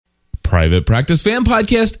Private Practice Fan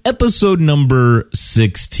Podcast, episode number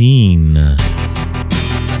 16.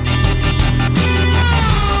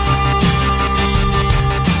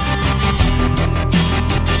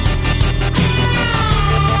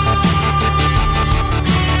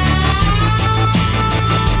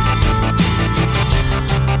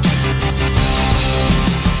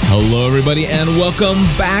 Hello, everybody, and welcome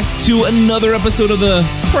back to another episode of the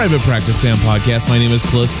Private Practice Fan Podcast. My name is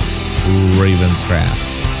Cliff Ravenscraft.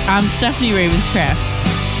 I'm Stephanie Ravenscraft.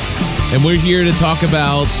 And we're here to talk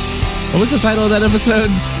about... What was the title of that episode?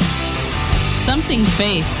 Something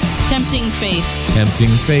faith. Tempting faith. Tempting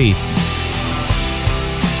faith.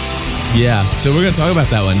 Yeah, so we're going to talk about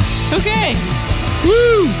that one. Okay.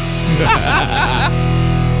 Woo!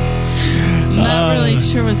 Not really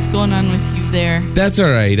sure what's going on with you there. That's all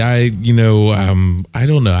right. I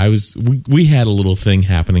don't know. We had a little thing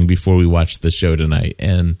happening before we watched the show tonight,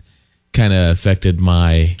 and kind of affected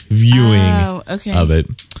my viewing of it.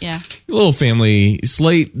 Yeah. A little family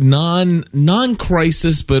slate,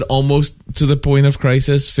 non-crisis, but almost to the point of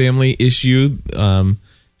crisis family issue,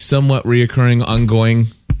 somewhat reoccurring, ongoing,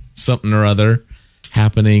 something or other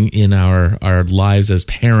happening in our lives as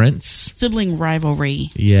parents. Sibling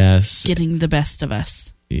rivalry. Yes. Getting the best of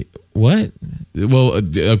us. What? Well,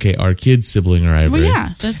 okay, our kids' sibling rivalry. Well,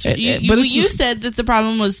 yeah, that's right. You said that the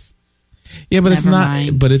problem was... Yeah, but Never it's not.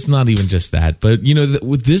 mind. But it's not even just that. But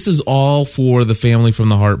this is all for the Family from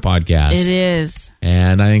the Heart podcast. It is,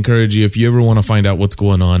 and I encourage you, if you ever want to find out what's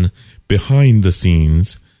going on behind the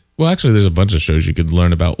scenes. Well, actually, there's a bunch of shows you could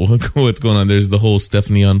learn about what's going on. There's the whole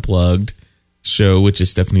Stephanie Unplugged show, which is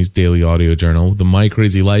Stephanie's daily audio journal. The My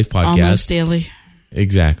Crazy Life podcast, almost daily.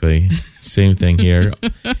 Exactly, same thing here.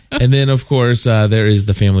 And then, of course, there is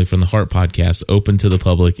the Family from the Heart podcast, open to the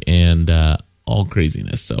public and all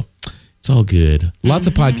craziness. So. It's all good. Lots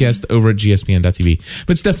of podcasts over at gspn.tv.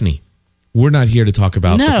 But Stephanie, we're not here to talk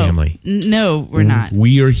about the family. No, we're not.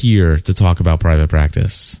 We are here to talk about private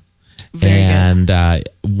practice. Very good.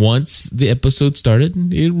 Once the episode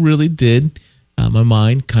started, it really did. My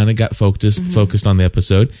mind kind of got focused on the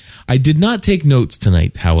episode. I did not take notes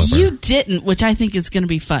tonight, however. You didn't, which I think is going to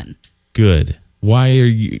be fun. Good. Why do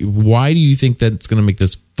you think that's going to make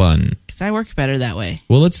this fun? Because I work better that way.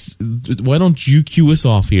 Well, why don't you cue us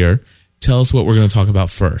off here? Tell us what we're going to talk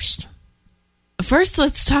about first. First,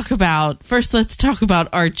 let's talk about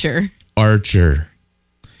Archer. Archer.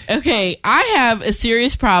 Okay, I have a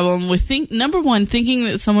serious problem with number one, thinking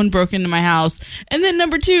that someone broke into my house, and then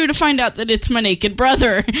number two, to find out that it's my naked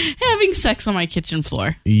brother having sex on my kitchen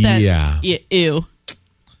floor. Ew.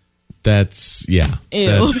 That's, yeah.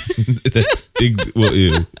 Ew.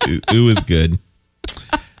 Ew. Ew is good.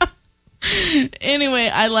 Anyway,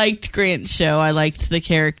 I liked Grant's show. I liked the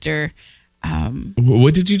character.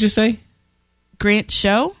 What did you just say? Grant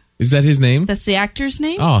Show? Is that his name? That's the actor's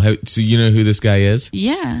name? Oh, so you know who this guy is?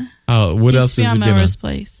 Yeah. Oh, what else is he on Melrose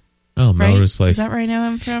Place? Oh, Melrose Place. Is that where I know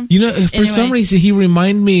him from? For some reason, he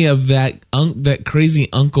reminded me of that crazy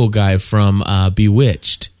uncle guy from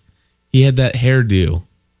Bewitched. He had that hairdo.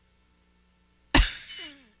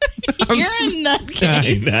 You're a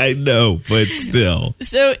nutcase. I know, but still.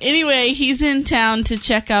 So anyway, he's in town to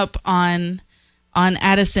check up on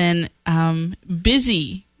Addison.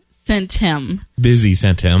 Busy sent him,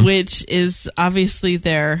 which is obviously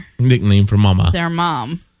their nickname for Mama. Their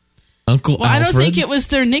mom, Uncle Alfred. I don't think it was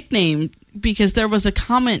their nickname because there was a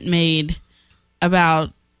comment made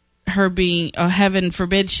about her being. Oh, heaven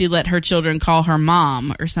forbid she let her children call her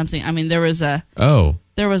mom or something. I mean, there was a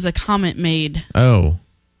comment made. Oh.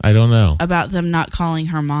 I don't know. About them not calling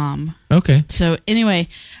her mom. Okay. So anyway,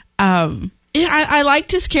 I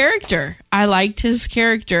liked his character. I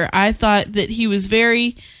thought that he was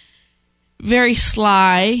very, very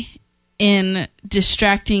sly in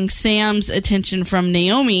distracting Sam's attention from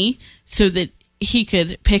Naomi so that he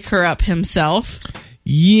could pick her up himself.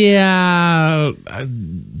 Yeah,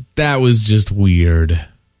 that was just weird.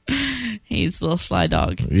 He's a little sly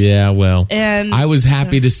dog. Yeah, well, and I was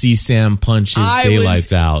happy to see Sam punch his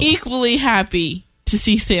daylights out. Equally happy to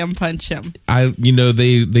see Sam punch him.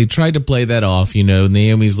 They tried to play that off.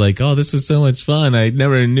 Naomi's like, "Oh, this was so much fun. I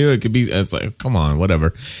never knew it could be." It's like, come on,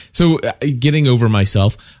 whatever. So, getting over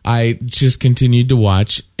myself, I just continued to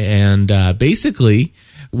watch, and basically,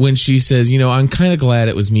 when she says, "I'm kind of glad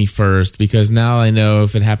it was me first because now I know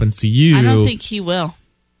if it happens to you." I don't think he will.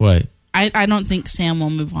 What? I don't think Sam will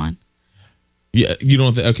move on. Yeah, you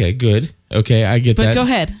don't think? Okay, good. Okay, I get that. But go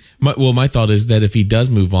ahead. My thought is that if he does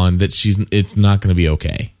move on, that it's not going to be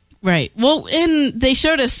okay. Right. Well, and they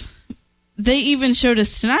even showed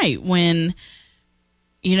us tonight when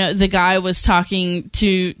the guy was talking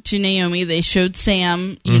to Naomi. They showed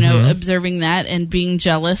Sam, observing that and being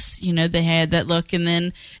jealous. They had that look, and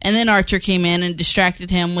then Archer came in and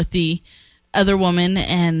distracted him with the other woman,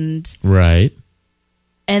 and right.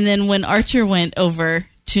 And then when Archer went over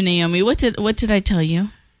to Naomi, what did I tell you?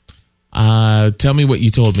 Tell me what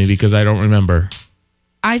you told me, because I don't remember.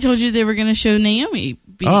 I told you they were going to show Naomi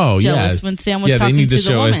being jealous when Sam was talking to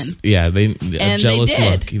the woman. A jealous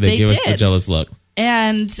look. They gave us the jealous look.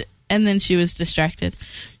 And then she was distracted.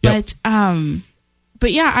 Yep.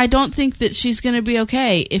 But yeah, I don't think that she's going to be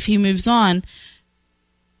okay if he moves on.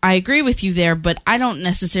 I agree with you there, but I don't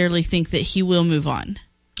necessarily think that he will move on.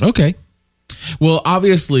 Okay. Well,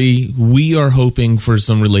 obviously, we are hoping for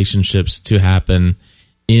some relationships to happen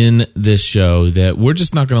in this show that we're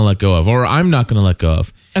just not going to let go of, or I'm not going to let go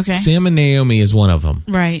of. Okay. Sam and Naomi is one of them.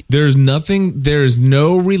 Right. There's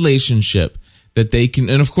no relationship that they can,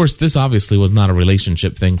 and of course, this obviously was not a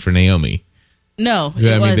relationship thing for Naomi. No,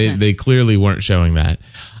 it wasn't. They clearly weren't showing that.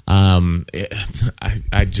 I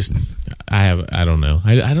don't know.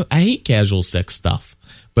 I hate casual sex stuff.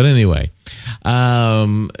 But anyway,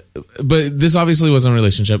 but this obviously wasn't a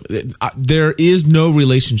relationship. There is no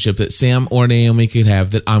relationship that Sam or Naomi could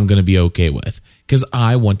have that I'm going to be okay with, because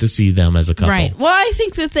I want to see them as a couple. Right. Well, I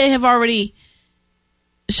think that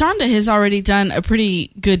Shonda has already done a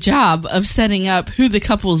pretty good job of setting up who the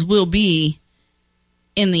couples will be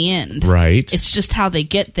in the end. Right. It's just how they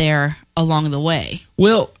get there along the way.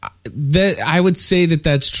 Well, I would say that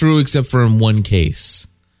that's true, except for in one case.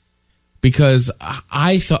 Because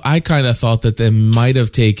I kind of thought that they might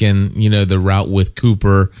have taken, the route with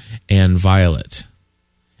Cooper and Violet,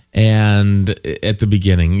 and at the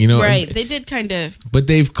beginning, right? They did kind of, but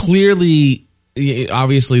they've clearly,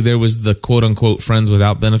 obviously, there was the quote unquote friends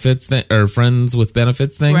without benefits or friends with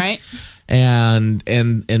benefits thing, right? And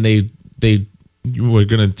they were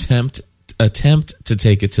going to attempt to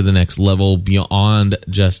take it to the next level beyond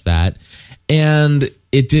just that, and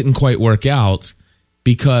it didn't quite work out.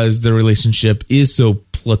 Because the relationship is so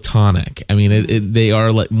platonic. I mean, they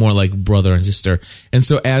are more like brother and sister. And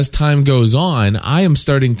so as time goes on, I am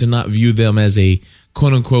starting to not view them as a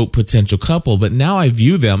quote-unquote potential couple, but now I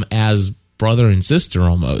view them as brother and sister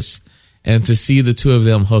almost. And to see the two of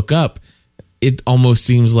them hook up, it almost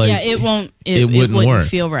seems like it wouldn't work.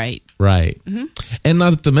 Feel right. Right. Mm-hmm. And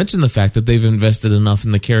not to mention the fact that they've invested enough in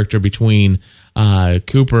the character between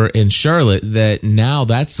Cooper and Charlotte that now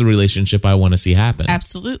that's the relationship I want to see happen.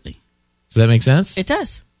 Absolutely. Does that make sense? It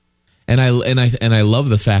does. And I love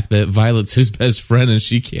the fact that Violet's his best friend and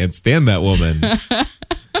she can't stand that woman.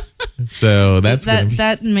 So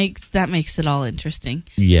that makes it all interesting.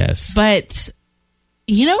 Yes. But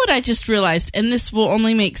you know what I just realized, and this will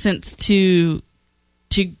only make sense to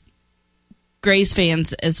Grey's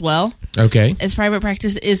fans as well. Okay. As private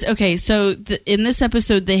practice is, okay, so in this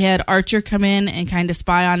episode, they had Archer come in and kind of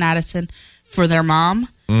spy on Addison for their mom.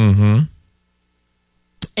 Mm-hmm.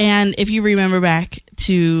 And if you remember back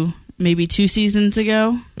to maybe 2 seasons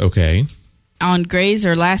ago. Okay. On Grey's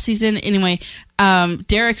or last season. Anyway,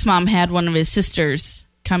 Derek's mom had one of his sisters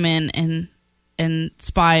come in and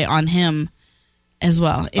spy on him as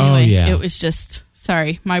well. Anyway, It was just,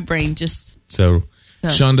 sorry, my brain just... So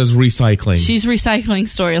Shonda's recycling. She's recycling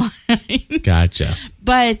storyline. Gotcha.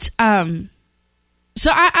 But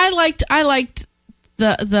so I liked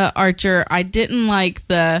the Archer. I didn't like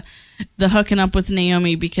the hooking up with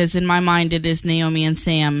Naomi, because in my mind it is Naomi and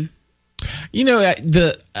Sam.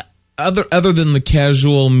 The other than the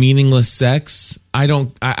casual meaningless sex, I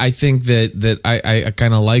think that I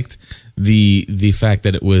kind of liked the fact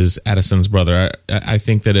that it was Addison's brother. I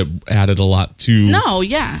think that it added a lot to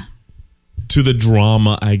to the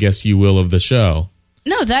drama, I guess you will, of the show.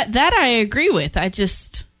 No, that I agree with. I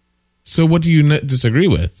just... So what do you disagree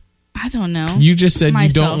with? I don't know. You just said you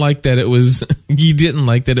don't like that it was... You didn't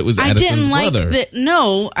like that it was Addison's brother.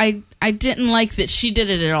 I didn't like that she did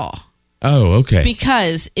it at all. Oh, okay.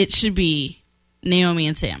 Because it should be Naomi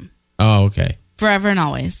and Sam. Oh, okay. Forever and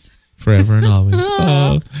always. Forever and always.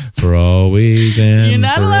 Oh, for always and You're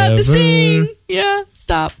not forever. allowed to sing. Yeah,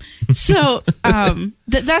 stop. So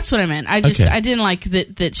that's what I meant. I didn't like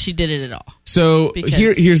that she did it at all. So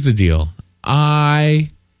here's the deal. I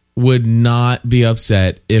would not be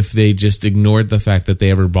upset if they just ignored the fact that they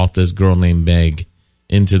ever brought this girl named Meg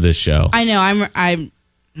into this show. I know.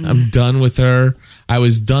 I'm done with her. I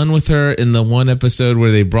was done with her in the one episode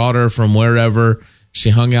where they brought her from wherever. She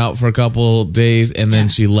hung out for a couple days and then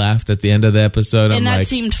she left at the end of the episode. And that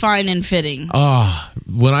seemed fine and fitting. Oh,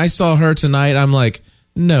 when I saw her tonight, I'm like,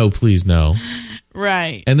 no, please no.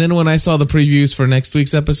 Right. And then when I saw the previews for next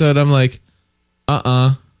week's episode, I'm like,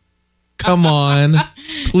 because Come on,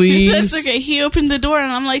 please. That's okay. He opened the door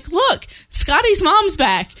and I'm like, look, Scotty's mom's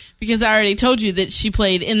back. Because I already told you that she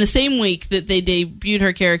played in the same week that they debuted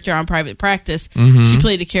her character on Private Practice. Mm-hmm. She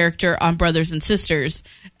played a character on Brothers and Sisters.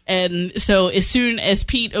 And so as soon as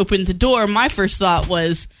Pete opened the door, my first thought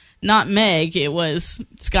was not Meg, it was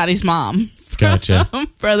Scotty's mom. Gotcha.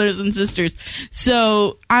 Brothers and Sisters.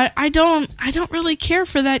 So I don't really care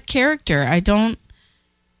for that character. I don't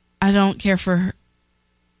care for her.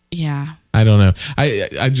 Yeah. I don't know.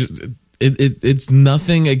 I just it's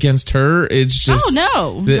nothing against her. It's just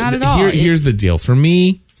no, not at all. Here's the deal. For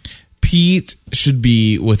me, Pete should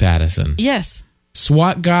be with Addison. Yes.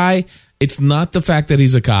 SWAT guy. It's not the fact that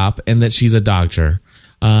he's a cop and that she's a doctor.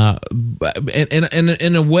 And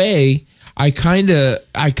in a way, I kind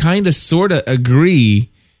of sort of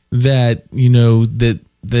agree that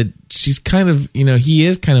that she's kind of he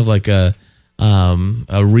is kind of like a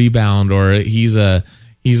rebound, or he's a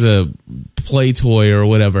play toy or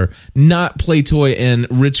whatever. Not play toy and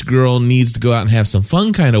rich girl needs to go out and have some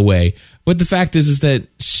fun kind of way. But the fact is that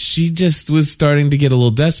she just was starting to get a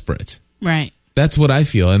little desperate. Right. That's what I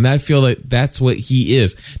feel, and I feel like that's what he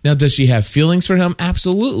is. Now, does she have feelings for him?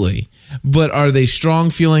 Absolutely. But are they strong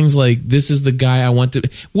feelings like, this is the guy I want to...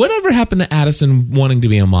 Whatever happened to Addison wanting to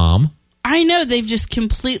be a mom? I know, they've just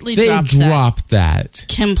completely dropped that.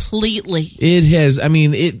 Completely. It has. I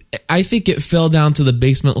mean, I think it fell down to the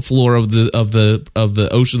basement floor of the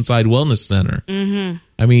Oceanside Wellness Center. Mm-hmm.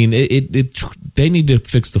 I mean, they need to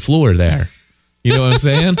fix the floor there. You know what I'm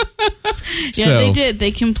saying? Yeah, they did. They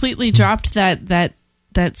completely dropped that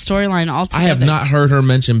storyline altogether. I have not heard her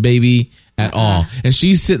mention baby at all, and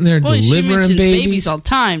she's sitting there delivering babies all the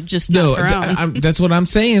time. Just not her own. That's what I'm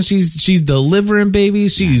saying. She's delivering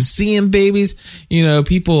babies. She's seeing babies.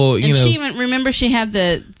 People. And she even remember she had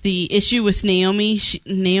the issue with Naomi.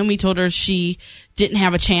 Naomi told her she didn't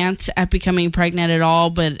have a chance at becoming pregnant at all,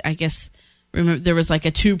 but I guess there was like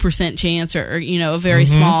a 2% chance, or a very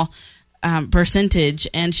small percentage,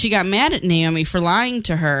 and she got mad at Naomi for lying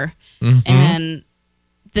to her, and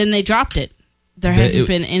then they dropped it. There hasn't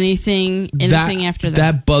been anything after that.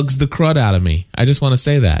 That bugs the crud out of me. I just want to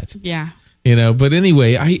say that. Yeah. But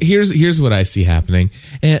anyway, here's what I see happening,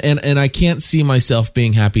 and I can't see myself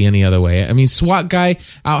being happy any other way. I mean, SWAT guy,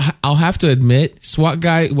 I'll have to admit, SWAT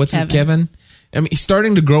guy, Kevin? I mean, he's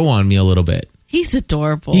starting to grow on me a little bit. He's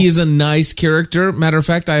adorable. He is a nice character. Matter of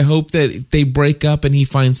fact, I hope that they break up and he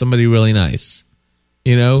finds somebody really nice.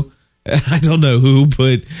 I don't know who,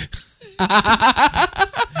 but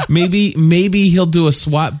maybe he'll do a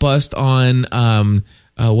SWAT bust on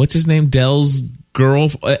what's his name, Dell's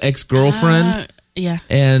ex-girlfriend. Yeah,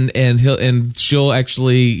 and she'll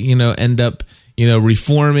actually end up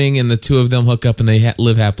reforming, and the two of them hook up and they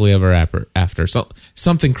live happily ever after. So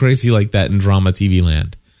something crazy like that in drama TV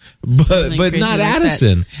land. But not like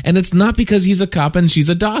Addison. That. And it's not because he's a cop and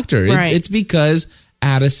she's a doctor. Right. It's because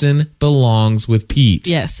Addison belongs with Pete.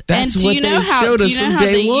 Yes. That's and what they showed us from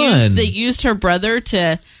day one. They used her brother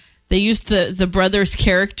they used the brother's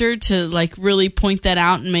character to like really point that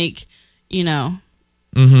out and make, make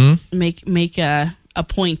a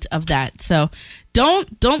point of that. So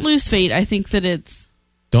don't lose faith. I think that it's...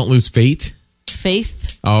 Don't lose faith?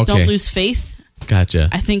 Faith. Oh, okay. Don't lose faith. Gotcha.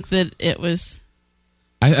 I think that it was...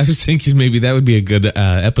 I was thinking maybe that would be a good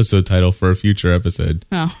episode title for a future episode.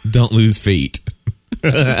 Oh. Don't lose fate.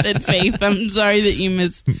 I said faith. I'm sorry that you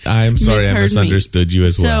I'm sorry I misunderstood you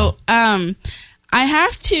as well. So, I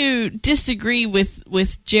have to disagree with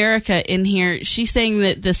Jerica in here. She's saying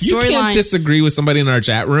that the storyline... You can't disagree with somebody in our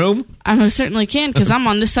chat room? I most certainly can, because I'm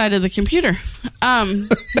on this side of the computer.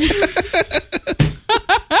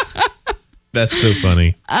 That's so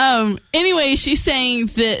funny. Anyway, she's saying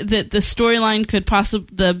that the storyline could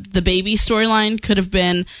possibly... The baby storyline could have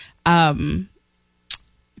been...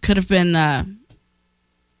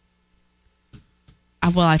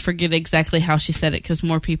 well, I forget exactly how she said it, because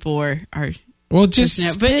more people are... Well,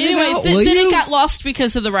 just but anyway, then it got lost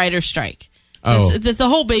because of the writer's strike. Oh. That the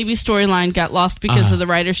whole baby storyline got lost because of the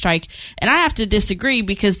writer's strike. And I have to disagree,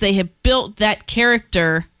 because they have built that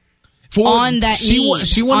character on that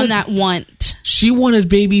on that want. She wanted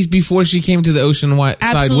babies before she came to the Oceanside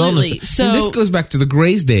Wellness. So and this goes back to the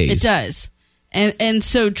Grey's days. It does. And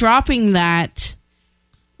so dropping that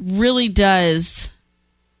really does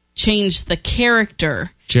change the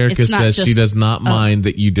character. Jerica says she does not mind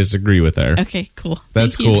that you disagree with her. Okay, cool.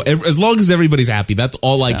 That's cool. As long as everybody's happy, that's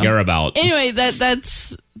all I care about. Anyway,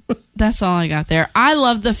 that's all I got there. I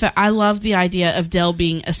love the idea of Dell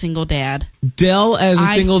being a single dad. Dell as a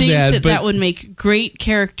single dad, but that would make great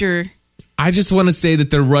character. I just want to say that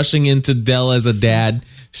they're rushing into Dell as a dad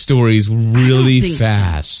stories really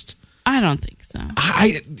fast. I don't think so.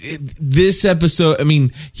 This episode, I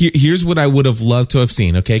mean, here's what I would have loved to have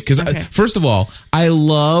seen, okay? Because first of all, I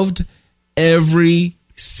loved every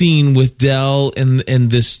scene with Del and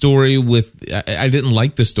this story with, I didn't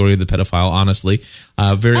like the story of the pedophile, honestly.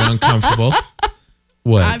 Very uncomfortable.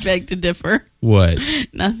 What? I beg to differ. What?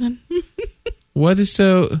 Nothing. What is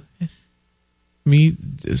so... Me,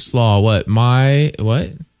 slaw, what? What?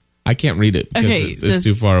 I can't read it because it's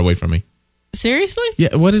too far away from me. Seriously?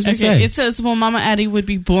 Yeah, what does it say? It says, well, Mama Addie would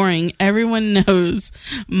be boring. Everyone knows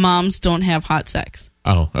moms don't have hot sex.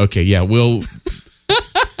 Oh, okay. Yeah,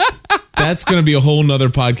 that's going to be a whole nother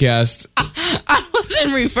podcast. I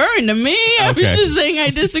wasn't referring to me. I was just saying I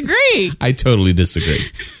disagree. I totally disagree.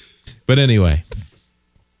 But anyway,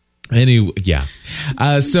 yeah.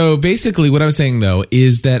 So basically what I was saying, though,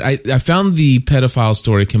 is that I found the pedophile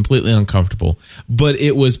story completely uncomfortable, but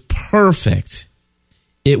it was perfect.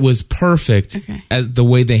 It was perfect at the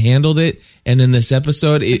way they handled it. And in this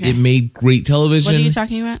episode, it made great television. What are you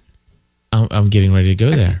talking about? I'm getting ready to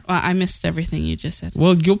go there. Well, I missed everything you just said.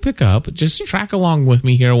 Well, you'll pick up. Just track along with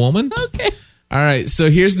me here, woman. Okay. All right.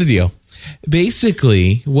 So here's the deal.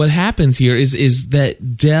 Basically, what happens here is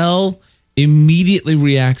that Del immediately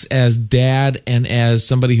reacts as dad and as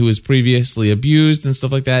somebody who was previously abused and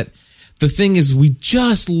stuff like that. The thing is, we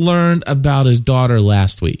just learned about his daughter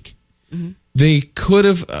last week. Mm-hmm. They could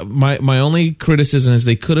have, my only criticism is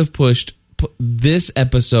they could have pushed this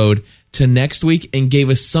episode to next week and gave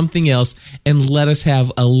us something else and let us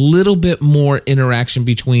have a little bit more interaction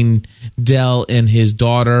between Del and his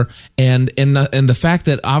daughter. And the fact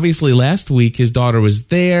that obviously last week his daughter was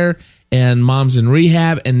there and mom's in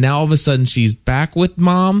rehab, and now all of a sudden she's back with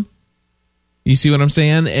mom. You see what I'm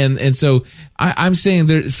saying? And so I'm saying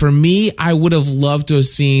that for me, I would have loved to have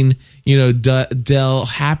seen, Del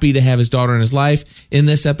happy to have his daughter in his life in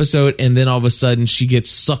this episode, and then all of a sudden she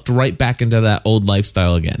gets sucked right back into that old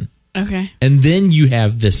lifestyle again. Okay. And then you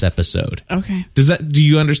have this episode. Okay. Do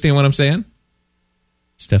you understand what I'm saying,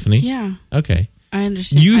 Stephanie? Yeah. Okay. I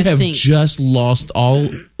understand. You have just lost all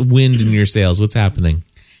wind in your sails. What's happening?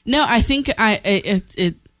 No, I think all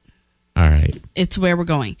right. It's where we're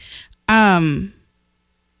going.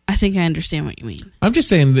 I think I understand what you mean. I'm just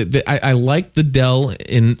saying that I liked the Del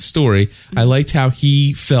in story. I liked how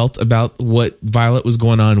he felt about what Violet was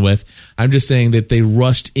going on with. I'm just saying that they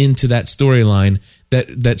rushed into that storyline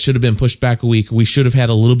that should have been pushed back a week. We should have had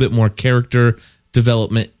a little bit more character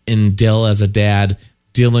development in Del as a dad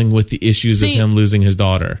dealing with the issues of him losing his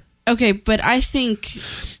daughter. Okay, but I think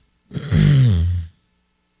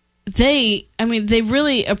they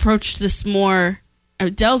really approached this more.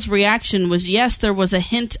 Del's reaction was, yes, there was a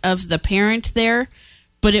hint of the parent there,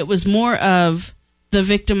 but it was more of the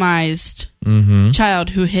victimized child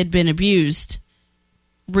who had been abused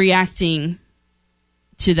reacting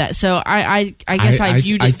to that. So I guess I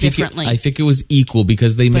viewed it differently. I think it was equal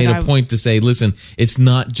because they made a point to say, listen, it's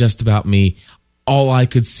not just about me. All I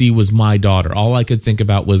could see was my daughter. All I could think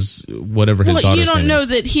about was whatever his daughter's name is. You don't know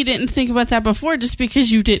that he didn't think about that before just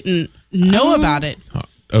because you didn't know about it.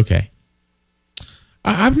 Okay.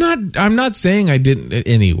 I'm not saying I didn't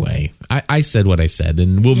anyway. I said what I said,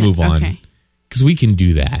 and we'll move on because we can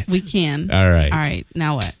do that. We can. All right. All right.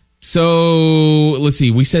 Now what? So let's see.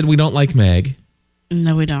 We said we don't like Meg.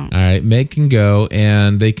 No, we don't. All right. Meg can go,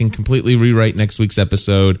 and they can completely rewrite next week's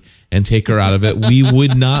episode and take her out of it. We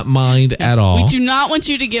would not mind at all. We do not want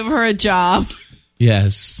you to give her a job.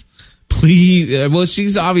 Yes. Please. Well,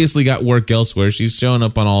 she's obviously got work elsewhere. She's showing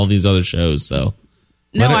up on all these other shows, so.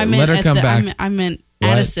 Let her come back. I meant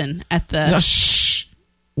Addison at the... No, shh.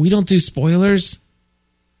 We don't do spoilers.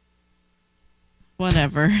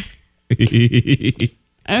 Whatever.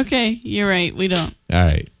 Okay, you're right. We don't. All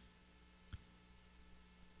right.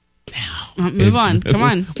 Now. Move on. Come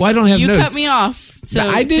on. Well, I don't have notes. You cut me off. So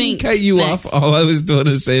I didn't cut you off. All I was doing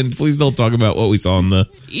is saying, please don't talk about what we saw in the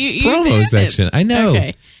promo section. I know.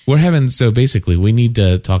 Okay. Basically, we need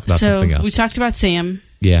to talk about something else. We talked about Sam.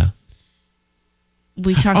 Yeah.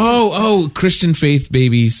 We talked. Christian faith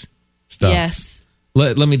babies stuff. Yes.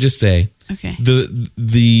 Let me just say. Okay.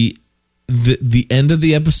 The end of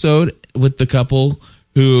the episode with the couple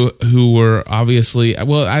who were obviously,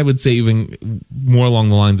 well, I would say even more along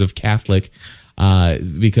the lines of Catholic,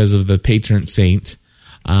 because of the patron saint.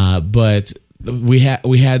 But we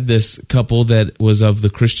had this couple that was of the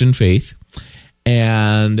Christian faith,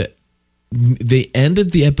 and they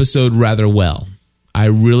ended the episode rather well. I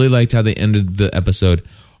really liked how they ended the episode,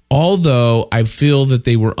 although I feel that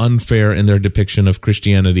they were unfair in their depiction of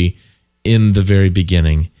Christianity in the very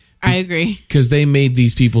beginning. I agree. Because they made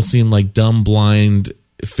these people seem like dumb, blind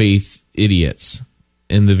faith idiots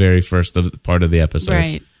in the very first part of the episode.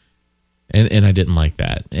 Right. And I didn't like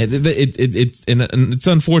that. And it's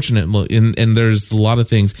unfortunate. And there's a lot of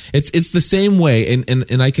things. It's the same way.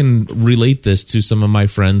 And I can relate this to some of my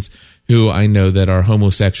friends who I know that are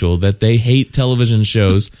homosexual, that they hate television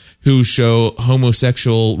shows who show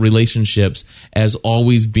homosexual relationships as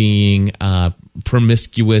always being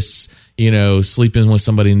promiscuous, sleeping with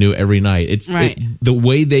somebody new every night. The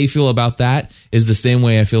way they feel about that is the same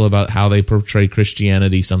way I feel about how they portray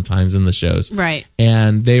Christianity sometimes in the shows. Right.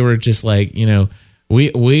 And they were just like,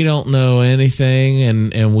 we don't know anything,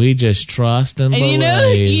 and we just trust and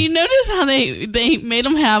believe. You notice how they made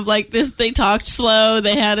them have like this. They talked slow.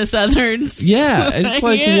 They had a southern. Yeah, it's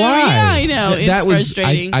like why? Yeah, I know. It's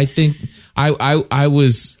frustrating. I think.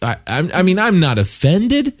 I mean, I'm not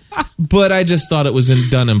offended, but I just thought it was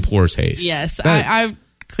done in poor taste. Yes, I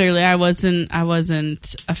clearly I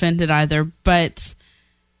wasn't offended either, but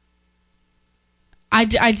I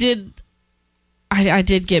did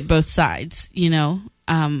get both sides,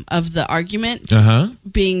 of the argument,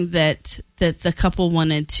 being that the couple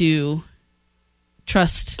wanted to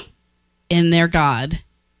trust in their God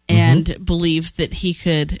and believe that he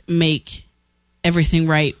could make everything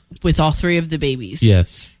right with all three of the babies.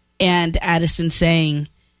 Yes. And Addison saying,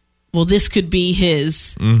 well, this could be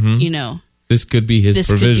his, this could be his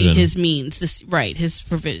provision. Could be his means. His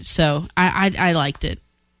provision. So I liked it.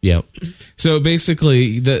 Yep. So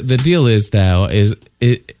basically, the deal is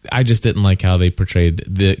I just didn't like how they portrayed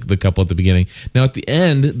the couple at the beginning. Now, at the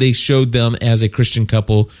end, they showed them as a Christian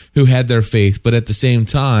couple who had their faith, but at the same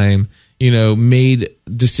time, made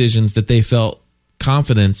decisions that they felt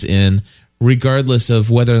confidence in, regardless of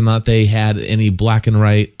whether or not they had any black and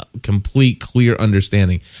white, complete, clear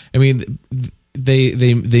understanding. I mean,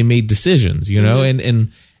 they made decisions,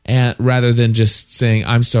 and rather than just saying,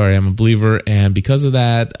 I'm sorry, I'm a believer, and because of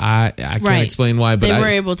that, I can't explain why, but they were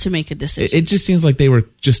able to make a decision. It just seems like they were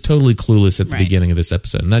just totally clueless at the beginning of this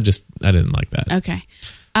episode, and I didn't like that. Okay.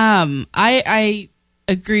 I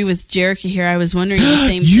agree with Jerica here. I was wondering the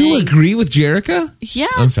same thing. You agree with Jerica? Yeah.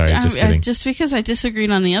 I'm sorry, just kidding. Just because I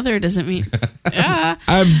disagreed on the other doesn't mean... Yeah.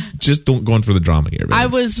 I'm just going for the drama here. Baby. I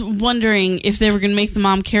was wondering if they were going to make the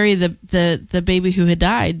mom carry the baby who had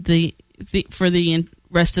died for the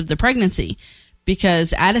rest of the pregnancy,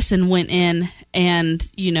 because Addison went in and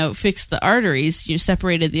fixed the arteries,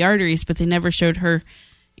 separated the arteries, but they never showed her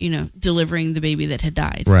delivering the baby that had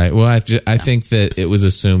died. Right. Well, I think that it was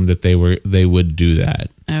assumed that they would do that.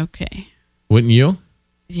 Okay. Wouldn't you?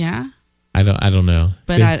 Yeah. I don't know.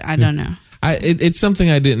 But I don't know. It's something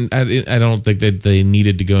I don't think that they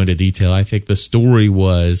needed to go into detail. I think the story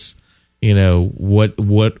was,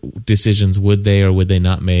 what decisions would they or would they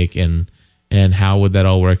not make, and how would that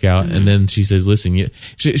all work out? Mm-hmm. And then she says, listen,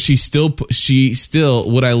 she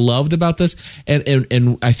still, what I loved about this,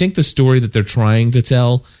 and I think the story that they're trying to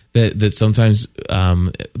tell, that sometimes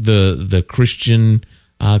the Christian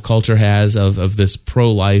culture has of this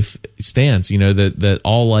pro-life stance, that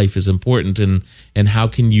all life is important, and how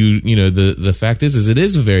can you, the fact is it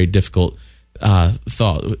is a very difficult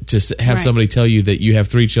thought to have somebody tell you that you have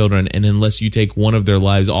 3 children, and unless you take one of their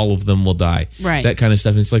lives, all of them will die. Right. That kind of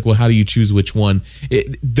stuff. And it's like, well, how do you choose which one?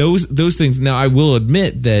 Those things. Now, I will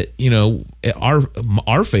admit that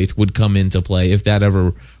our faith would come into play if that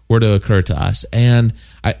ever were to occur to us, and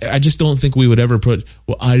I just don't think we would ever put.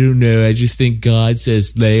 Well, I don't know. I just think God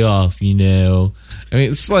says lay off. I mean,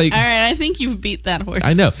 it's like. All right, I think you've beat that horse.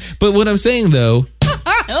 I know, but what I'm saying though.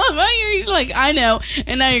 You're like, I know,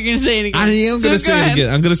 and now you're going to say it again. I am going to say it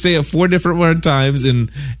again. I'm going to say it 4 different more times, and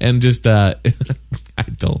just I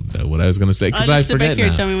don't know what I was going to say because I forget. Sit back here.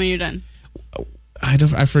 Tell me when you're done.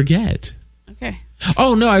 I forget. Okay.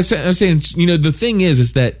 Oh no, I was saying, the thing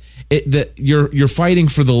is that that you're fighting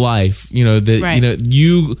for the life, that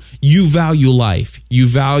you value life.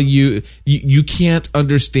 You can't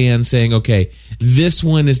understand saying, okay, this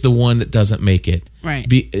one is the one that doesn't make it. Right.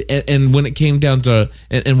 And when it came down to,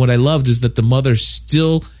 and what I loved is that the mother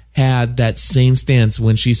still had that same stance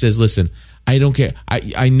when she says, listen, I don't care.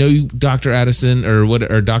 I know you, Dr. Addison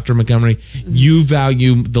or Dr. Montgomery, you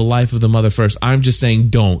value the life of the mother first. I'm just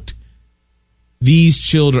saying don't. These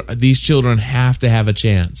children have to have a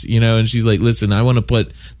chance, and she's like, listen, I want to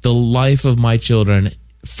put the life of my children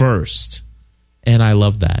first. And I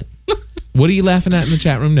love that. What are you laughing at in the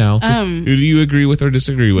chat room now? Who do you agree with or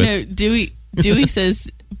disagree with? No, Dewey says,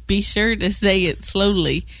 be sure to say it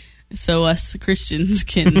slowly so us Christians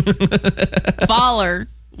can follow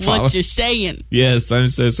what you're saying. Yes, I'm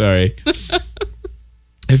so sorry.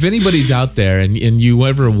 If anybody's out there and you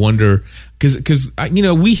ever wonder, because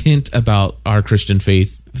we hint about our Christian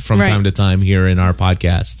faith from time to time here in our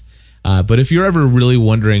podcast, But if you're ever really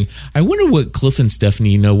wondering, I wonder what Cliff and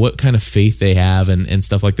Stephanie, what kind of faith they have and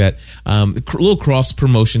stuff like that. A little cross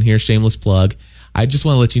promotion here, shameless plug. I just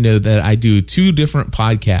want to let you know that I do 2 different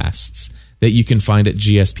podcasts that you can find at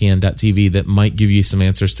gspn.tv that might give you some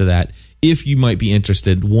answers to that if you might be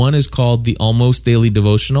interested. One is called the Almost Daily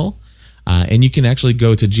Devotional, and you can actually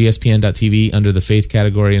go to gspn.tv under the faith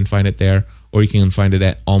category and find it there, or you can find it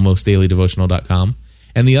at almostdailydevotional.com.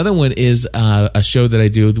 And the other one is a show that I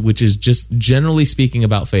do, which is just generally speaking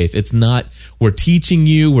about faith. It's not, we're teaching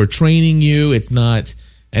you, we're training you. It's not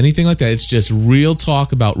anything like that. It's just real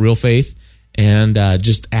talk about real faith and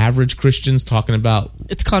just average Christians talking about.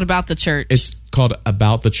 It's called About the Church. It's called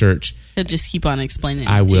About the Church. He'll just keep on explaining it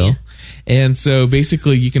I will. you. And so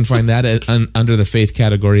basically you can find that under the faith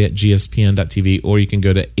category at gspn.tv, or you can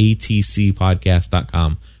go to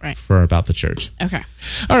atcpodcast.com for About the Church. Okay.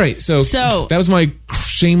 All right. So that was my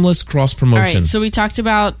shameless cross promotion. All right. So we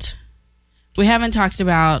haven't talked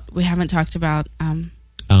about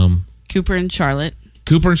Cooper and Charlotte.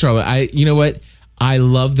 Cooper and Charlotte. You know what? I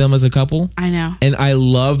love them as a couple. I know. And I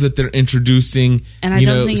love that they're introducing, and I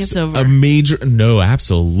don't think it's over. A major, no,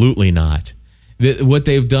 absolutely not. What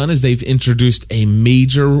they've done is they've introduced a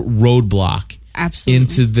major roadblock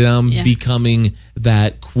into them becoming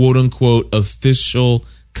that quote unquote official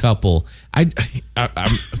couple. I'm not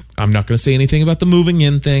going to say anything about the moving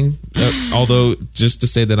in thing, although just to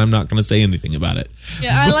say that I'm not going to say anything about it.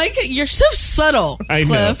 Yeah, I like it. You're so subtle, I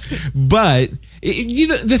Cliff. know. But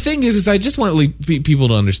the thing is I just want people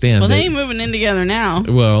to understand. Well, they ain't moving in together now.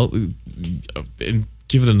 Well,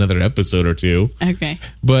 give it another episode or 2. Okay.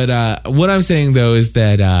 But what I'm saying though is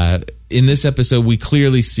that in this episode we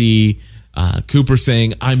clearly see Cooper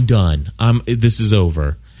saying, "I'm done. This is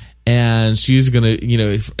over." And she's gonna,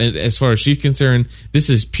 as far as she's concerned,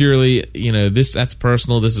 this is purely, that's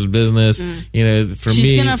personal. This is business. For me,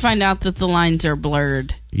 she's gonna find out that the lines are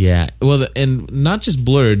blurred. Yeah, well, and not just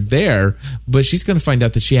blurred there, but she's gonna find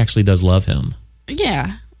out that she actually does love him.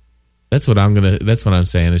 Yeah, that's what I'm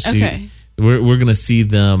saying. Is okay. We're gonna see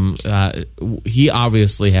them. He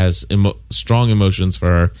obviously has strong emotions for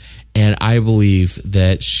her, and I believe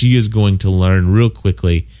that she is going to learn real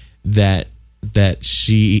quickly that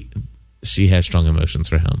she has strong emotions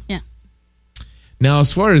for him. Yeah. Now,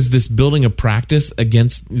 as far as this building a practice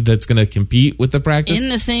that's going to compete with the practice in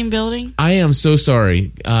the same building, I am so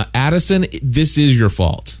sorry, Addison. This is your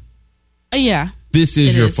fault. Yeah, this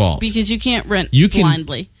is your fault because you can't rent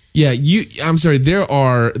blindly. Yeah, I'm sorry. There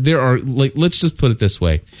are like, let's just put it this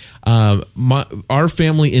way. Our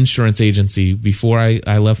family insurance agency, before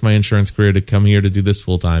I left my insurance career to come here to do this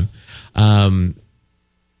full time.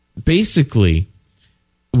 Basically,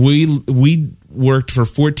 we worked for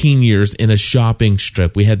 14 years in a shopping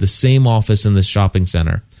strip. We had the same office in the shopping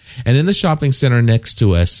center. And in the shopping center next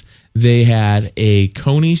to us, they had a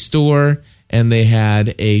Coney store and they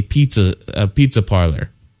had a pizza parlor.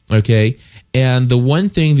 Okay? And the one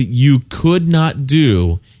thing that you could not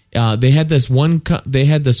do, they had this one company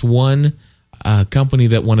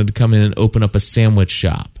that wanted to come in and open up a sandwich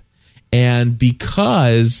shop. And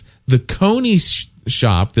because the Coney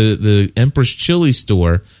shop, the Empress Chili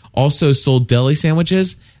store, also sold deli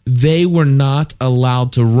sandwiches, they were not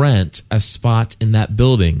allowed to rent a spot in that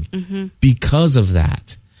building because of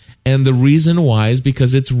that. And the reason why is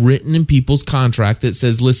because it's written in people's contract that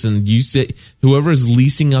says, listen, whoever is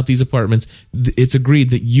leasing out these apartments, it's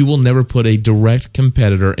agreed that you will never put a direct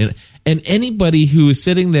competitor in. And anybody who is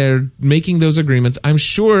sitting there making those agreements, I'm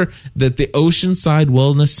sure that the Oceanside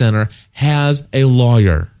Wellness Center has a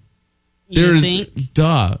lawyer.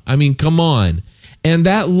 Duh. I mean, come on. And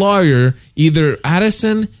that lawyer, either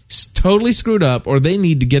Addison totally screwed up or they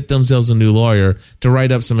need to get themselves a new lawyer to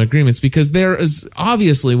write up some agreements, because there is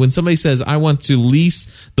obviously, when somebody says, I want to lease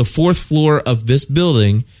the 4th floor of this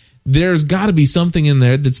building, there's got to be something in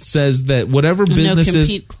there that says that whatever business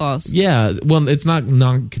is... No-compete clause. Yeah. Well, it's not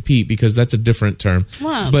non-compete because that's a different term.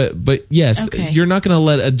 Wow. But yes, you're not going to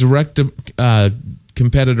let a direct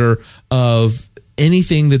competitor of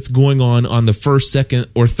anything that's going on the 1st, 2nd,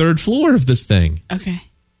 or 3rd floor of this thing. Okay.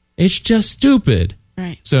 It's just stupid.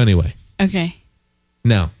 Right. So anyway. Okay.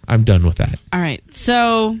 Now, I'm done with that. All right.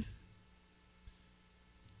 So,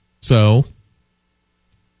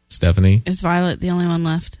 Stephanie? Is Violet the only one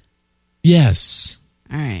left? Yes.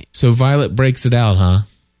 All right. So Violet breaks it out, huh?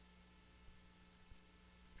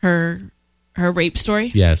 Her rape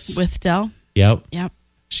story? Yes. With Dell? Yep.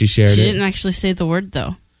 She shared it. She didn't actually say the word,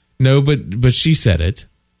 though. No, but she said it.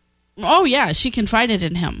 Oh yeah, she confided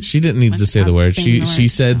in him. She didn't need to say the word. She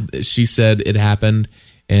said it happened,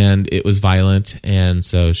 and it was violent, and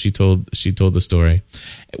so she told the story.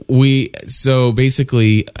 So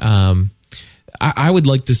basically, I would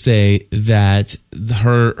like to say that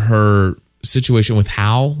her situation with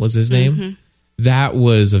Hal was his name. That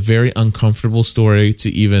was a very uncomfortable story to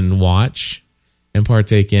even watch and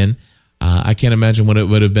partake in. I can't imagine what it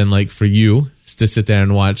would have been like for you to sit there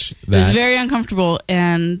and watch that. It was very uncomfortable,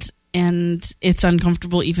 and it's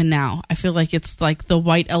uncomfortable even now. I feel like it's like the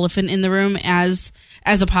white elephant in the room as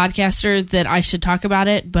a podcaster that I should talk about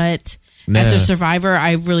it, but as a survivor,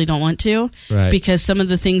 I really don't want to, because some of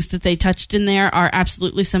the things that they touched in there are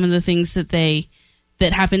absolutely some of the things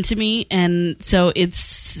that happened to me, and so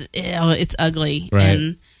it's ugly,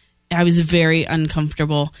 and I was very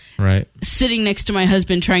uncomfortable. Sitting next to my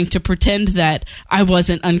husband, trying to pretend that I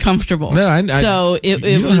wasn't uncomfortable. No, so it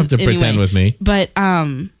you don't have to pretend with me. But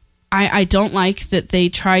I don't like that they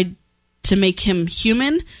tried to make him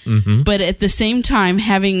human, but at the same time,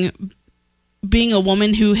 being a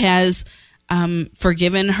woman who has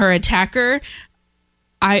forgiven her attacker,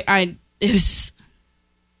 I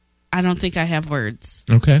don't think I have words.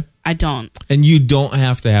 Okay. I don't. And you don't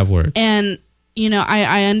have to have words. And,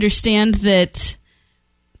 I understand that,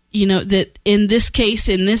 that in this case,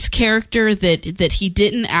 in this character, that he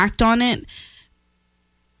didn't act on it,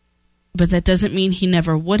 but that doesn't mean he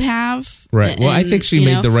never would have. Right. Well, I think she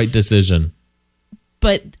made the right decision.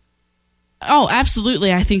 But,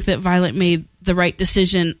 absolutely. I think that Violet made the right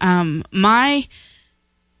decision. I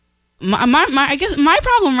guess my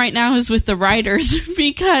problem right now is with the writers,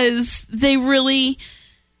 because they really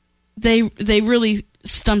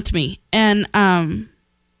stumped me, and I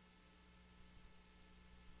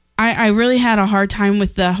really had a hard time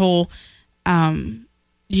with the whole.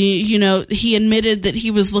 He admitted that he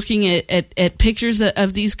was looking at pictures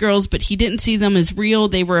of these girls, but he didn't see them as real.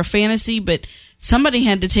 They were a fantasy, but somebody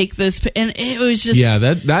had to take those, and it was just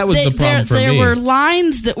that was the problem for me. There were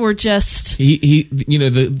lines that were just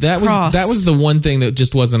that was the one thing that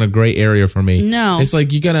just wasn't a gray area for me. No, it's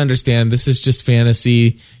like, you got to understand, this is just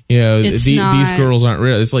fantasy. These girls aren't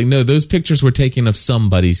real. It's like, no, those pictures were taken of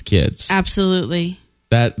somebody's kids. Absolutely,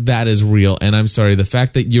 that is real. And I'm sorry, the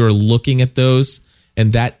fact that you're looking at those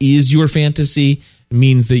and that is your fantasy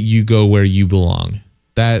means that you go where you belong.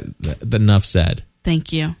 That enough said.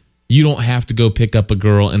 Thank you. You don't have to go pick up a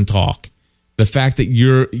girl and talk. The fact that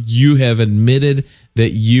you have admitted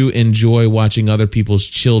that you enjoy watching other people's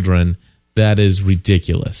children, that is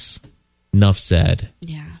ridiculous. Enough said.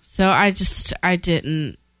 Yeah. So I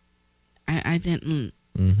didn't.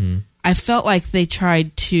 Mm-hmm. I felt like they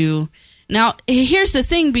tried to. Now, here's the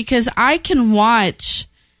thing, because I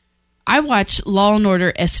watch Law and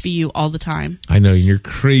Order SVU all the time. I know, you're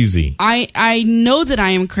crazy. I know that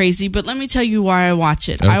I am crazy, but let me tell you why I watch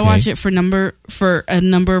it. Okay. I watch it for a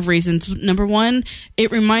number of reasons. Number one,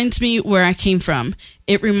 it reminds me where I came from.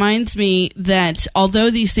 It reminds me that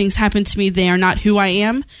although these things happen to me, they are not who I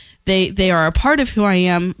am. They are a part of who I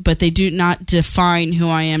am, but they do not define who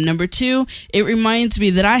I am. Number two, it reminds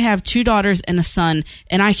me that I have 2 daughters and a son,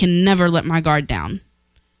 and I can never let my guard down.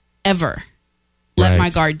 Ever. Let my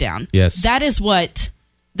guard down. Yes. That is what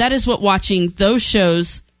watching those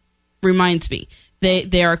shows reminds me.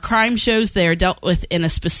 They are crime shows. They are dealt with in a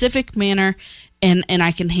specific manner, and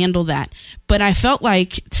I can handle that. But I felt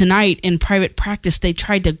like tonight in Private Practice, they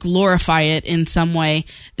tried to glorify it in some way.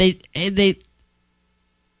 They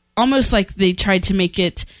almost like they tried to make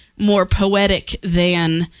it more poetic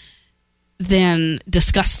than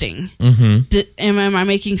disgusting. Mm-hmm. Am I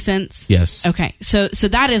making sense? Yes. Okay. So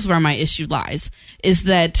that is where my issue lies, is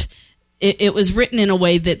that it was written in a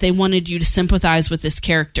way that they wanted you to sympathize with this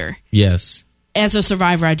character. Yes. As a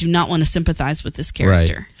survivor, I do not want to sympathize with this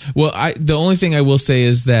character. Right. Well, the only thing I will say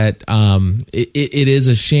is that it is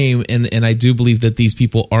a shame, and I do believe that these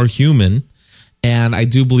people are human, and I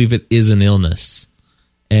do believe it is an illness.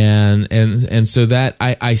 And so that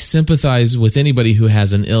I sympathize with anybody who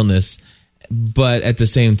has an illness, but at the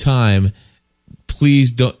same time,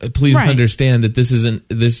 please understand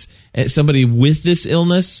that somebody with this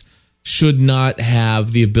illness should not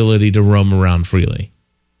have the ability to roam around freely.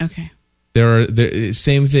 Okay.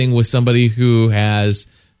 Same thing with somebody who has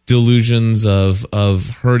delusions of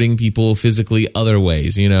hurting people physically other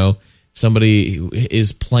ways. Somebody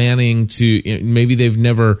is planning to, maybe they've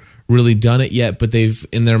never really done it yet, but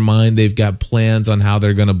in their mind they've got plans on how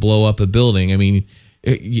they're going to blow up a building. I mean,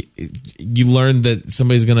 you learn that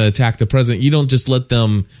somebody's going to attack the president. You don't just let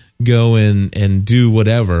them go and do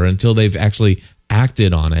whatever until they've actually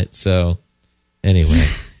acted on it. So anyway,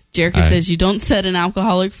 Jerica says you don't set an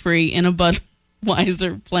alcoholic free in a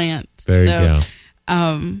Budweiser plant. There you go.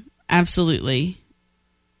 Absolutely.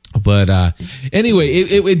 But anyway,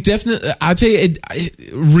 it definitely, I'll tell you,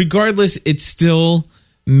 regardless, it's still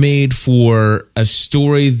made for a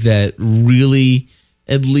story that really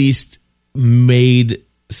at least made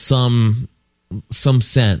some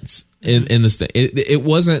sense in this thing. It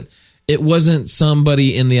wasn't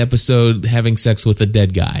somebody in the episode having sex with a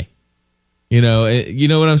dead guy. You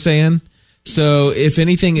know what I'm saying? So if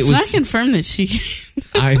anything, it's not confirmed that she.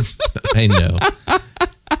 I know.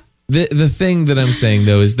 The thing that I'm saying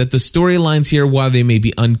though is that the storylines here, while they may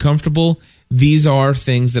be uncomfortable, these are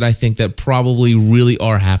things that I think that probably really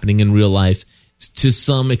are happening in real life to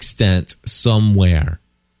some extent somewhere.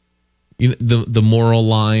 You know, the moral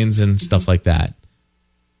lines and stuff like that.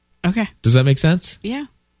 Okay. Does that make sense? Yeah.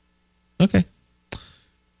 Okay.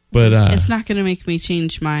 But it's not going to make me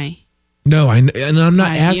change my. No, I'm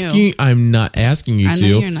not asking. View. I'm not asking you I to.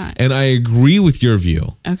 know you're not. And I agree with your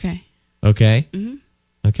view. Okay. Okay. Mm-hmm.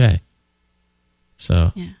 Okay.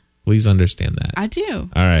 So please understand that. I do.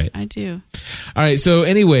 All right. I do. All right. So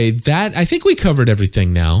anyway, I think we covered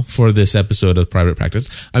everything now for this episode of Private Practice.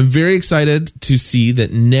 I'm very excited to see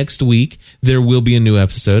that next week there will be a new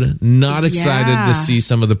episode. Not excited to see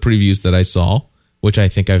some of the previews that I saw, which I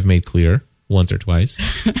think I've made clear once or twice.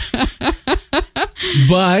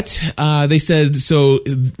 But they said, so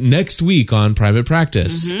next week on Private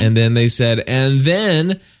Practice. Mm-hmm. And then they said, and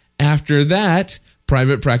then after that,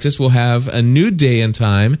 Private Practice will have a new day and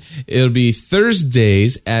time. It'll be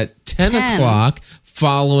Thursdays at 10 o'clock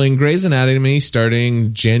following Grey's Anatomy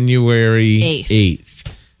starting January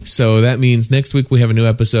 8th. So that means next week we have a new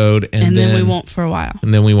episode. And then we won't for a while.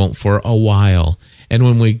 And then we won't for a while. And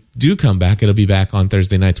when we do come back, it'll be back on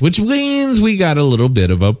Thursday nights, which means we got a little bit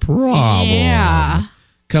of a problem. Yeah.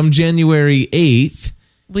 Come January 8th,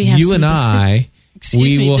 we have you and I...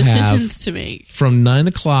 decisions to make. From 9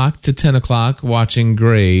 o'clock to 10 o'clock watching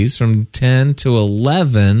Grey's, from 10 to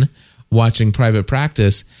 11 watching Private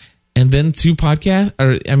Practice, and then 2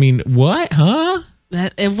 podcasts. What? Huh?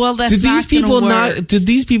 That's did these not people work. Did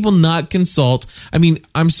these people not consult? I mean,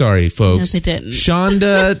 I'm sorry, folks. No, they didn't.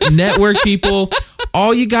 Shonda, network people,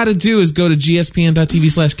 all you got to do is go to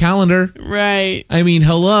gspn.tv/calendar. Right. I mean,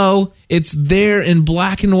 hello. It's there in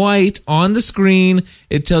black and white on the screen.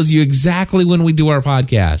 It tells you exactly when we do our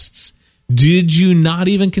podcasts. Did you not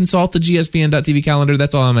even consult the gspn.tv calendar?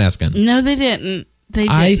 That's all I'm asking. No, they didn't.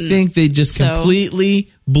 I think they just completely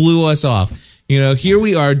blew us off. You know, here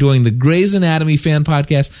we are doing the Grey's Anatomy fan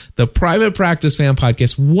podcast, the Private Practice fan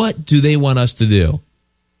podcast. What do they want us to do?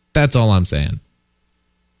 That's all I'm saying.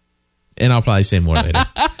 And I'll probably say more later.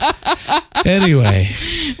 Anyway.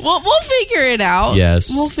 We'll figure it out. Yes.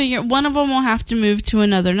 One of them will have to move to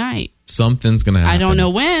another night. Something's going to happen. I don't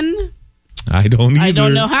know when. I don't either. I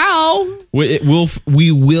don't know how. We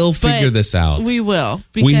will figure this out. We will.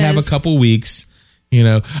 We have a couple weeks. You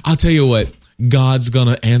know, I'll tell you what. God's going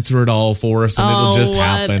to answer it all for us and it'll just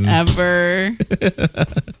happen. Whatever.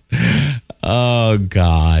 Oh,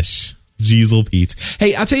 gosh. Jeezle Pete.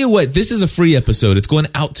 Hey, I'll tell you what. This is a free episode. It's going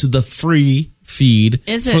out to the free feed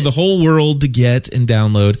for the whole world to get and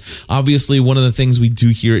download. Obviously, one of the things we do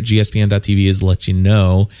here at gspn.tv is let you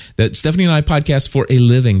know that Stephanie and I podcast for a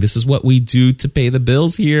living. This is what we do to pay the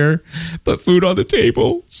bills here. Put food on the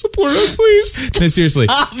table. Support us, please. No, seriously.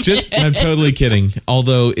 I'm totally kidding.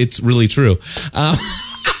 Although it's really true.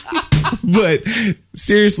 But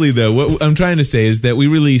seriously, though, what I'm trying to say is that we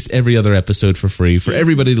release every other episode for free for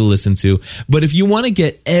everybody to listen to. But if you want to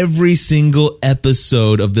get every single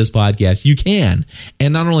episode of this podcast, you can.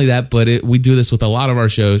 And not only that, but we do this with a lot of our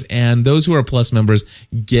shows. And those who are Plus members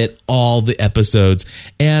get all the episodes.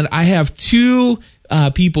 And I have 2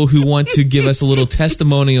 people who want to give us a little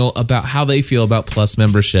testimonial about how they feel about Plus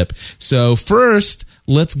membership. So first,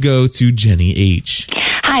 let's go to Jenny H.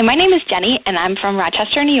 Hi, my name is Jenny, and I'm from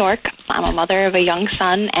Rochester, New York. I'm a mother of a young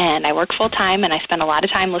son, and I work full-time, and I spend a lot of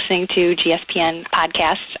time listening to GSPN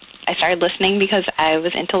podcasts. I started listening because I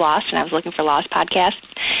was into Lost, and I was looking for Lost podcasts,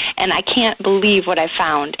 and I can't believe what I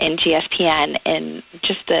found in GSPN and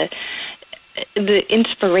just the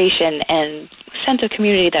inspiration and sense of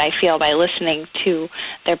community that I feel by listening to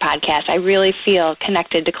their podcast. I really feel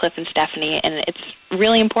connected to Cliff and Stephanie, and it's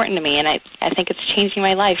really important to me, and I think it's changing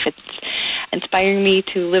my life. It's inspiring me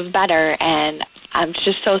to live better, and I'm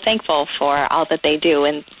just so thankful for all that they do,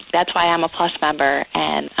 and that's why I'm a Plus member,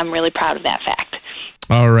 and I'm really proud of that fact.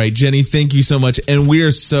 All right, Jenny, thank you so much, and we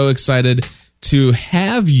are so excited to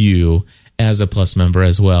have you as a Plus member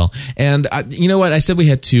as well. And you know what? I said we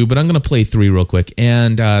had 2, but I'm going to play 3 real quick.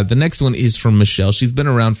 And the next one is from Michelle. She's been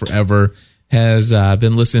around forever, has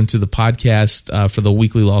been listening to the podcast for the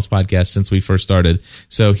Weekly Lost podcast since we first started.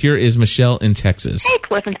 So here is Michelle in Texas. Hey,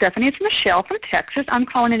 Cliff and Stephanie. It's Michelle from Texas. I'm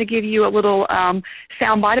calling in to give you a little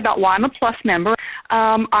soundbite about why I'm a Plus member.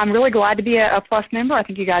 I'm really glad to be a Plus member. I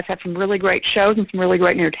think you guys have some really great shows and some really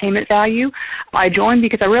great entertainment value. I joined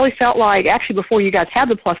because I really felt like, actually before you guys had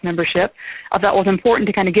the Plus membership, I thought it was important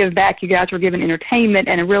to kind of give back. You guys were giving entertainment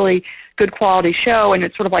and a really good quality show, and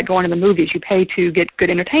it's sort of like going to the movies. You pay to get good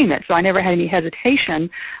entertainment. So I never had any hesitation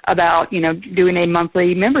about, doing a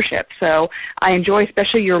monthly membership. So I enjoy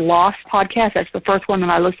especially your Lost podcast. That's the first one that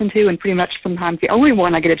I listen to, and pretty much sometimes the only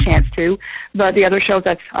one I get a chance to. But the other shows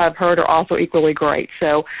I've heard are also equally great.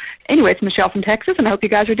 So anyway, it's Michelle from Texas, and I hope you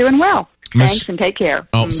guys are doing well. Thanks, and take care.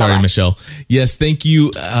 Oh, sorry, Bye-bye. Michelle. Yes, thank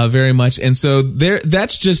you very much. And so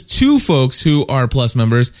that's just two folks who are Plus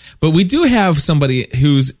members, but we do have somebody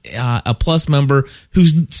who's a Plus member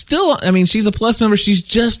who's still, she's a Plus member. She's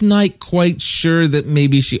just not quite sure that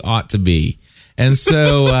maybe she ought to be. And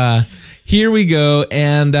so here we go.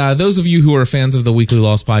 And those of you who are fans of the Weekly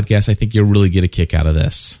Lost podcast, I think you'll really get a kick out of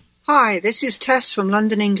this. Hi, this is Tess from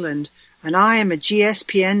London, England, and I am a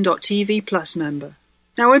GSPN.TV Plus member.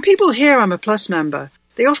 Now, when people hear I'm a Plus member,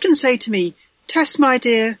 they often say to me, Tess, my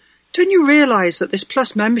dear, don't you realise that this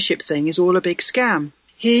Plus membership thing is all a big scam?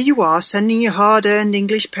 Here you are sending your hard-earned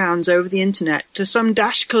English pounds over the internet to some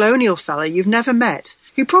dash colonial fella you've never met,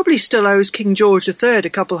 who probably still owes King George III a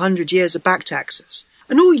couple hundred years of back taxes.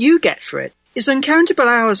 And all you get for it is uncountable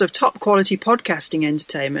hours of top-quality podcasting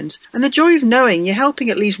entertainment and the joy of knowing you're helping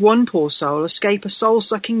at least one poor soul escape a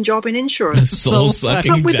soul-sucking job in insurance.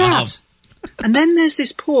 Soul-sucking What's up with job. that? And then there's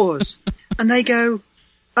this pause, and they go,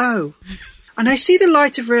 oh. And I see the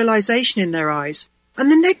light of realisation in their eyes.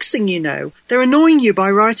 And the next thing you know, they're annoying you by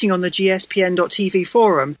writing on the GSPN.TV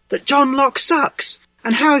forum that John Locke sucks,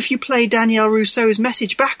 and how if you play Danielle Rousseau's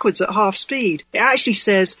message backwards at half speed, it actually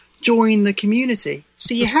says, join the community.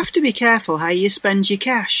 So you have to be careful how you spend your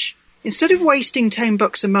cash. Instead of wasting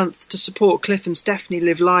 $10 a month to support Cliff and Stephanie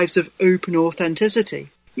live lives of open authenticity,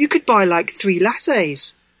 you could buy like 3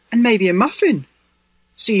 lattes. And maybe a muffin.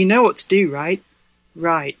 So you know what to do, right?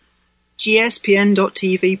 Right.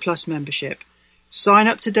 GSPN.TV Plus membership. Sign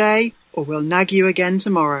up today or we'll nag you again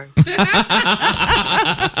tomorrow.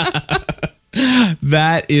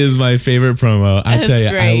 That is my favorite promo. I tell you,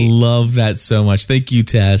 great. I love that so much. Thank you,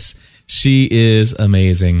 Tess. She is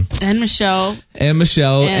amazing. And Michelle.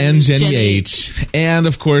 And Jenny H. And,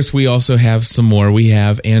 of course, we also have some more. We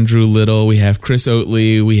have Andrew Little. We have Chris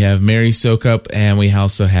Oatley. We have Mary Sokup. And we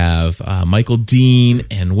also have Michael Dean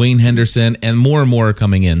and Wayne Henderson. And more are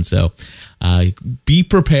coming in. So be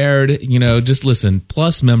prepared. Just listen.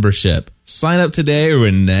 Plus membership. Sign up today or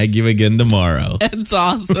we'll nag you again tomorrow. That's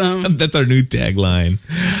awesome. That's our new tagline.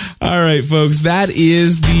 All right, folks. That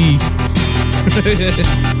is the...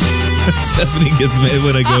 Stephanie gets mad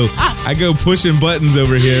when I go pushing buttons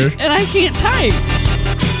over here. And I can't type.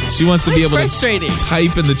 She wants to be able frustrating. to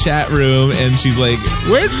type in the chat room, and she's like,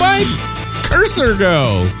 where'd my cursor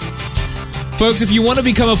go? Folks, if you want to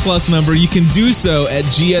become a Plus member, you can do so at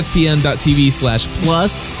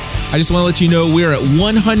gspn.tv/plus. I just want to let you know we're at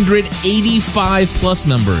 185 Plus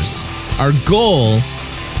members. Our goal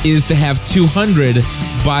is to have 200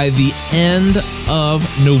 by the end of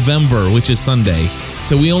November, which is Sunday.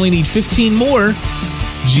 So we only need 15 more.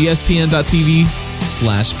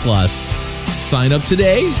 gspn.tv/plus. Sign up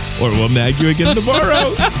today or we'll nag you again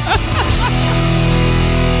tomorrow.